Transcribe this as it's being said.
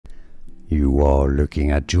You are looking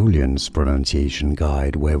at Julian's pronunciation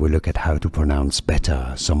guide, where we look at how to pronounce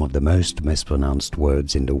better some of the most mispronounced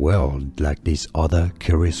words in the world, like this other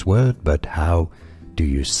curious word. But how do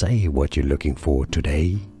you say what you're looking for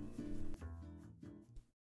today?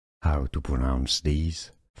 How to pronounce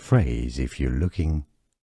these phrases. If you're looking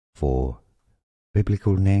for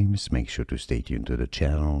biblical names, make sure to stay tuned to the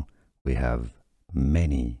channel. We have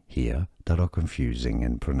many here that are confusing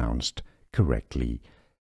and pronounced correctly.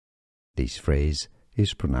 This phrase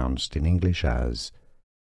is pronounced in English as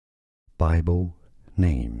Bible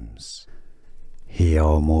names. Here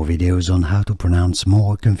are more videos on how to pronounce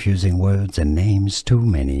more confusing words and names too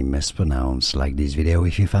many mispronounced. Like this video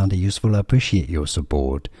if you found it useful. I appreciate your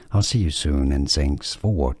support. I'll see you soon and thanks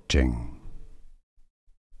for watching.